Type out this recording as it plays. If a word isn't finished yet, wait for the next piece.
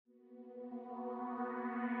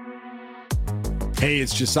Hey,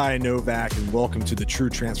 it's Josiah Novak, and welcome to the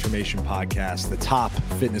True Transformation Podcast, the top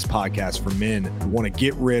fitness podcast for men who want to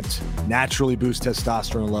get ripped, naturally boost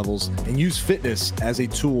testosterone levels, and use fitness as a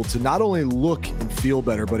tool to not only look and feel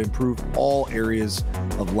better, but improve all areas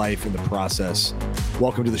of life in the process.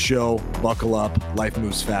 Welcome to the show. Buckle up. Life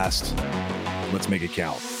moves fast. Let's make it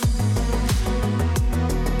count.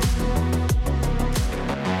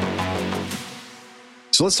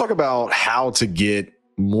 So let's talk about how to get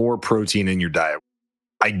more protein in your diet.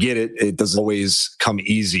 I get it. It doesn't always come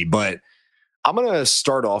easy, but I'm going to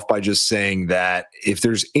start off by just saying that if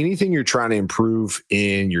there's anything you're trying to improve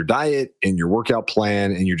in your diet, in your workout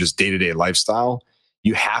plan, in your just day-to-day lifestyle,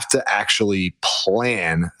 you have to actually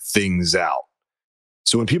plan things out.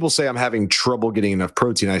 So when people say I'm having trouble getting enough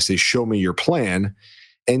protein, I say, show me your plan.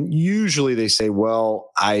 And usually they say,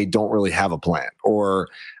 well, I don't really have a plan, or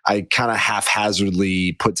I kind of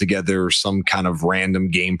haphazardly put together some kind of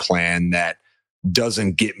random game plan that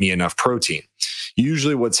doesn't get me enough protein.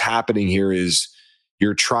 Usually what's happening here is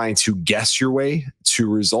you're trying to guess your way to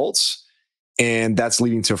results, and that's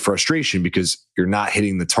leading to frustration because you're not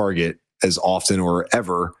hitting the target as often or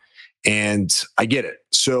ever. And I get it.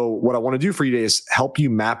 So what I want to do for you today is help you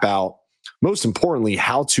map out, most importantly,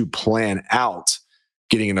 how to plan out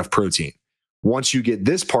getting enough protein. Once you get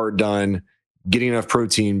this part done, getting enough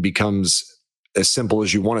protein becomes as simple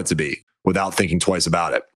as you want it to be without thinking twice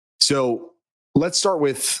about it. So let's start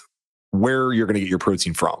with where you're going to get your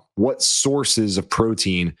protein from. What sources of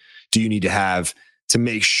protein do you need to have to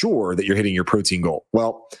make sure that you're hitting your protein goal?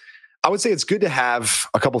 Well, I would say it's good to have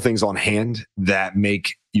a couple things on hand that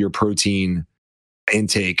make your protein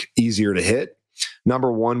intake easier to hit.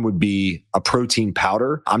 Number one would be a protein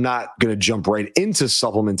powder. I'm not going to jump right into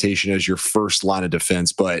supplementation as your first line of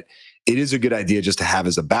defense, but it is a good idea just to have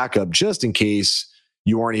as a backup, just in case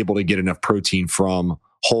you aren't able to get enough protein from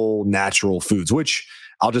whole natural foods, which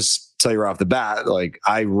I'll just tell you right off the bat, like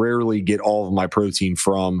I rarely get all of my protein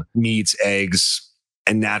from meats, eggs,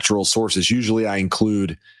 and natural sources. Usually I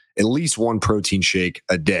include at least one protein shake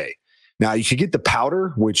a day. Now you can get the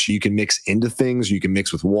powder, which you can mix into things. You can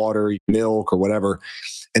mix with water, milk, or whatever.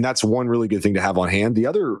 And that's one really good thing to have on hand. The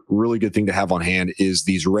other really good thing to have on hand is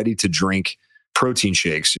these ready to drink protein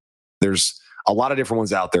shakes. There's a lot of different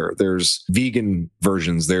ones out there. There's vegan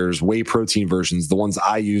versions. There's whey protein versions. The ones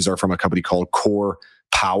I use are from a company called Core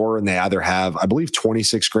Power, and they either have, I believe,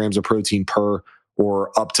 26 grams of protein per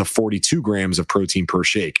or up to 42 grams of protein per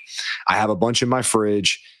shake. I have a bunch in my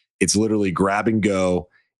fridge. It's literally grab and go,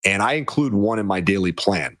 and I include one in my daily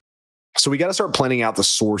plan. So we got to start planning out the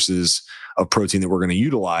sources of protein that we're going to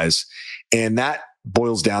utilize, and that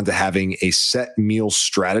boils down to having a set meal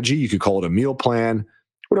strategy. You could call it a meal plan,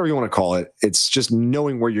 whatever you want to call it. It's just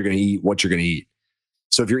knowing where you're going to eat, what you're going to eat.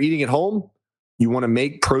 So if you're eating at home, you want to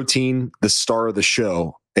make protein the star of the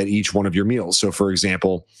show at each one of your meals. So for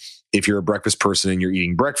example, if you're a breakfast person and you're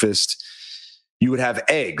eating breakfast, you would have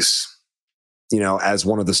eggs, as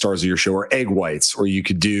one of the stars of your show, or egg whites, or you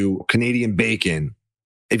could do Canadian bacon.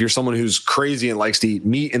 If you're someone who's crazy and likes to eat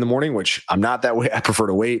meat in the morning, which I'm not that way, I prefer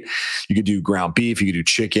to wait, you could do ground beef, you could do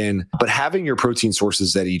chicken, but having your protein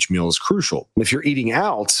sources at each meal is crucial. If you're eating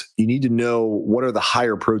out, you need to know what are the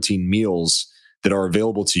higher protein meals that are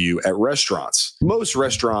available to you at restaurants. Most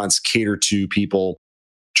restaurants cater to people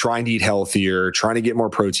trying to eat healthier, trying to get more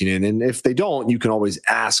protein in. And if they don't, you can always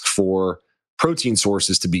ask for protein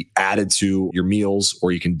sources to be added to your meals,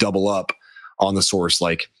 or you can double up on the source.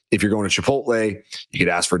 Like if you're going to Chipotle, you could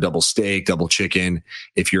ask for double steak, double chicken.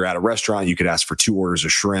 If you're at a restaurant, you could ask for 2 orders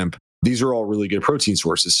of shrimp. These are all really good protein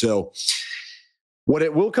sources. So what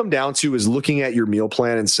it will come down to is looking at your meal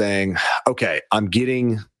plan and saying, okay, I'm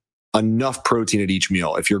getting enough protein at each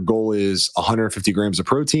meal. If your goal is 150 grams of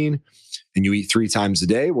protein and you eat 3 times a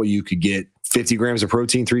day, well, you could get 50 grams of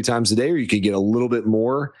protein 3 times a day, or you could get a little bit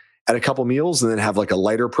more at a couple meals and then have like a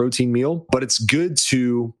lighter protein meal. But it's good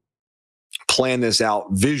to plan this out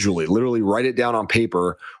visually, literally write it down on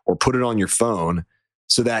paper or put it on your phone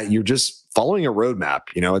so that you're just following a roadmap.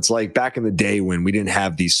 It's like back in the day when we didn't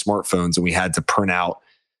have these smartphones and we had to print out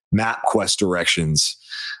MapQuest directions.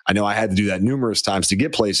 I know I had to do that numerous times to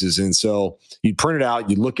get places. And so you'd print it out,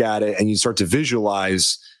 you'd look at it, and you start to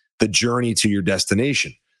visualize the journey to your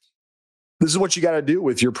destination. This is what you got to do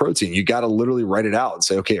with your protein. You got to literally write it out and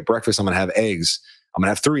say, okay, at breakfast, I'm going to have eggs. I'm going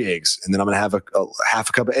to have 3 eggs. And then I'm going to have a half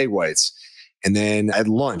a cup of egg whites. And then at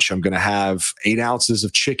lunch, I'm going to have 8 ounces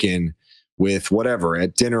of chicken with whatever.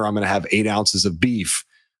 At dinner, I'm going to have 8 ounces of beef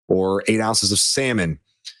or 8 ounces of salmon.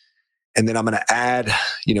 And then I'm going to add,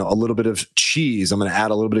 a little bit of cheese. I'm going to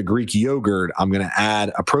add a little bit of Greek yogurt. I'm going to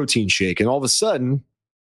add a protein shake. And all of a sudden,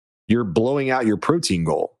 you're blowing out your protein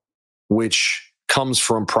goal, which comes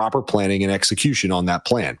from proper planning and execution on that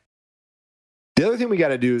plan. The other thing we got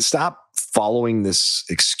to do is stop following this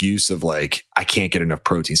excuse of like, I can't get enough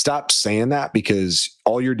protein. Stop saying that, because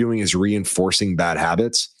all you're doing is reinforcing bad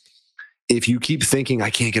habits. If you keep thinking, I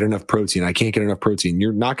can't get enough protein,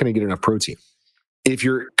 you're not going to get enough protein. If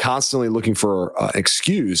you're constantly looking for an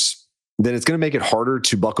excuse, then it's going to make it harder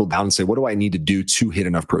to buckle down and say, what do I need to do to hit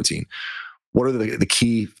enough protein? What are the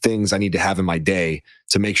key things I need to have in my day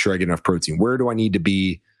to make sure I get enough protein? Where do I need to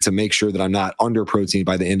be to make sure that I'm not under protein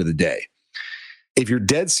by the end of the day? If you're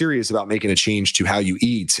dead serious about making a change to how you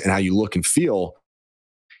eat and how you look and feel,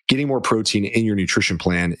 getting more protein in your nutrition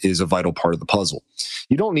plan is a vital part of the puzzle.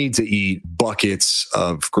 You don't need to eat buckets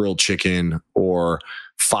of grilled chicken or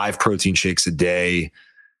 5 protein shakes a day.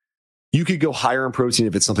 You could go higher in protein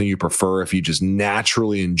if it's something you prefer. If you just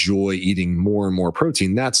naturally enjoy eating more and more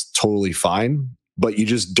protein, that's totally fine. But you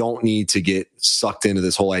just don't need to get sucked into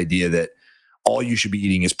this whole idea that all you should be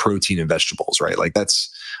eating is protein and vegetables, right? Like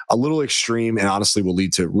that's a little extreme and honestly will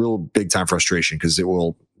lead to real big time frustration, because it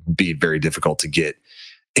will be very difficult to get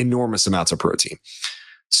enormous amounts of protein.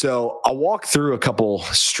 So I'll walk through a couple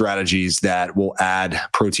strategies that will add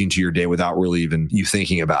protein to your day without really even you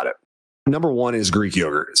thinking about it. Number one is Greek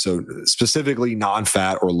yogurt. So specifically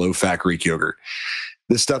non-fat or low-fat Greek yogurt.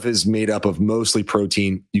 This stuff is made up of mostly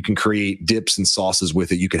protein. You can create dips and sauces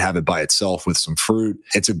with it. You can have it by itself with some fruit.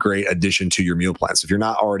 It's a great addition to your meal plan. So if you're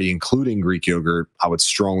not already including Greek yogurt, I would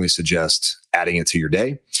strongly suggest adding it to your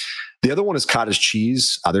day. The other one is cottage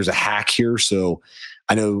cheese. There's a hack here. So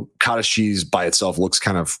I know cottage cheese by itself looks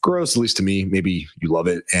kind of gross, at least to me. Maybe you love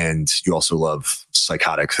it and you also love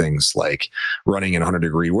psychotic things like running in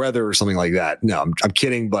 100-degree weather or something like that. No, I'm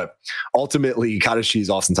kidding. But ultimately, cottage cheese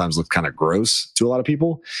oftentimes looks kind of gross to a lot of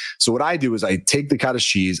people. So what I do is I take the cottage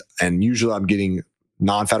cheese, and usually I'm getting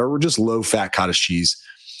non-fat or just low-fat cottage cheese,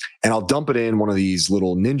 and I'll dump it in one of these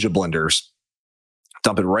little Ninja blenders,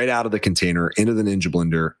 dump it right out of the container into the Ninja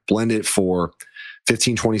blender, blend it for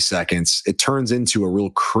 15, 20 seconds. It turns into a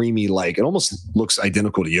real creamy, like it almost looks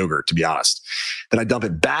identical to yogurt, to be honest. Then I dump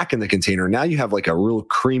it back in the container. Now you have like a real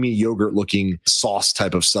creamy yogurt looking sauce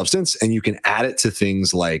type of substance, and you can add it to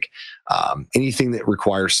things like anything that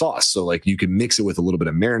requires sauce. So like you can mix it with a little bit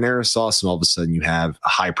of marinara sauce, and all of a sudden you have a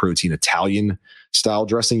high protein Italian style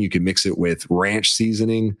dressing. You can mix it with ranch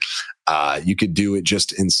seasoning. You could do it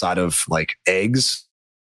just inside of like eggs.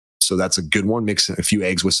 So that's a good one. Mix a few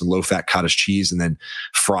eggs with some low-fat cottage cheese and then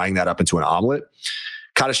frying that up into an omelet.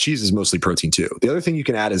 Cottage cheese is mostly protein too. The other thing you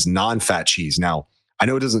can add is non-fat cheese. Now, I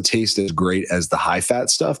know it doesn't taste as great as the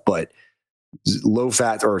high-fat stuff, but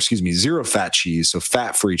zero-fat cheese, so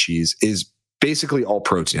fat-free cheese, is basically all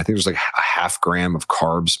protein. I think there's like a half gram of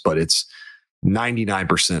carbs, but it's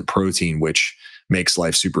 99% protein, which makes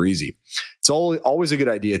life super easy. It's always a good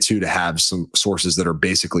idea too to have some sources that are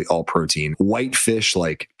basically all protein. White fish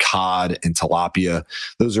like cod and tilapia,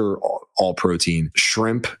 those are all protein.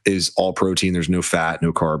 Shrimp is all protein. There's no fat,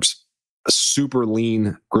 no carbs. A super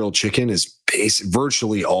lean grilled chicken is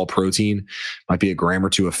virtually all protein. Might be a gram or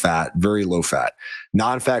two of fat, very low fat.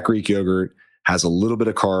 Non-fat Greek yogurt has a little bit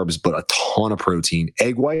of carbs, but a ton of protein.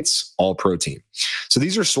 Egg whites, all protein. So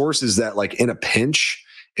these are sources that, like, in a pinch,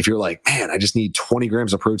 if you're like, man, I just need 20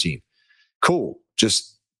 grams of protein, cool.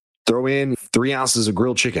 Just throw in 3 ounces of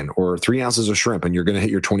grilled chicken or 3 ounces of shrimp, and you're going to hit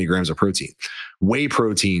your 20 grams of protein. Whey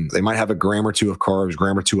protein, they might have a gram or two of carbs,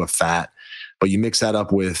 gram or two of fat, but you mix that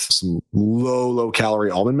up with some low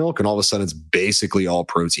calorie almond milk, and all of a sudden it's basically all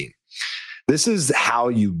protein. This is how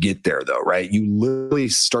you get there though, right? You literally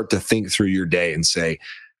start to think through your day and say,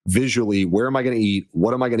 visually, where am I going to eat?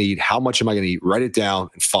 What am I going to eat? How much am I going to eat? Write it down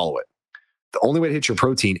and follow it. The only way to hit your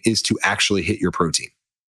protein is to actually hit your protein.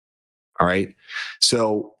 All right.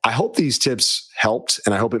 So I hope these tips helped,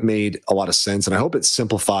 and I hope it made a lot of sense, and I hope it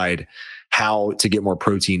simplified how to get more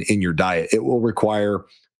protein in your diet. It will require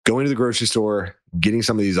going to the grocery store, getting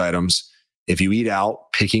some of these items. If you eat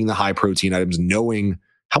out, picking the high protein items, knowing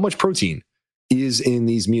how much protein is in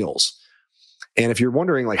these meals. And if you're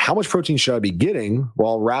wondering, like, how much protein should I be getting?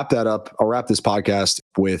 Well, I'll wrap that up. I'll wrap this podcast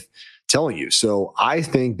with telling you. So I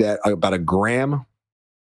think that about a gram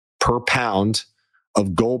per pound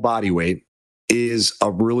of goal body weight is a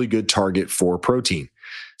really good target for protein.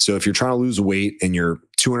 So if you're trying to lose weight and you're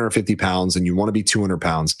 250 pounds and you want to be 200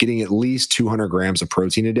 pounds, getting at least 200 grams of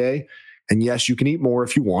protein a day, and yes, you can eat more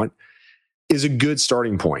if you want, is a good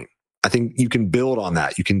starting point. I think you can build on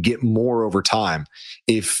that. You can get more over time.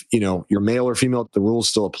 If you're male or female, the rules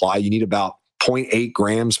still apply. You need about 0.8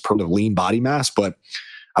 grams per lean body mass, but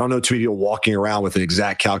I don't know too many people walking around with an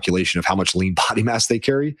exact calculation of how much lean body mass they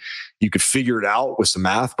carry. You could figure it out with some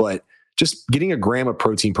math, but just getting a gram of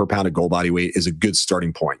protein per pound of goal body weight is a good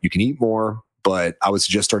starting point. You can eat more, but I would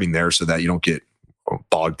suggest starting there so that you don't get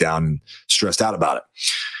bogged down and stressed out about it.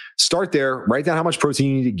 Start there, write down how much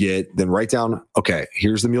protein you need to get, then write down, okay,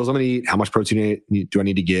 here's the meals I'm going to eat. How much protein do I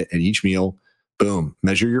need to get at each meal? Boom,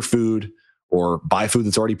 measure your food or buy food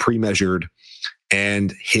that's already pre-measured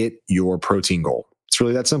and hit your protein goal. It's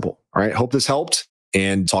really that simple. All right. Hope this helped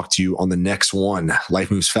and talk to you on the next one.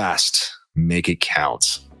 Life moves fast. Make it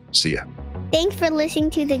count. See ya. Thanks for listening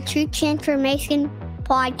to the True Transformation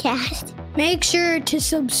Podcast. Make sure to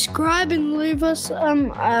subscribe and leave us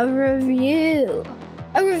a review.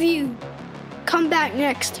 Come back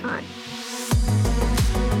next time.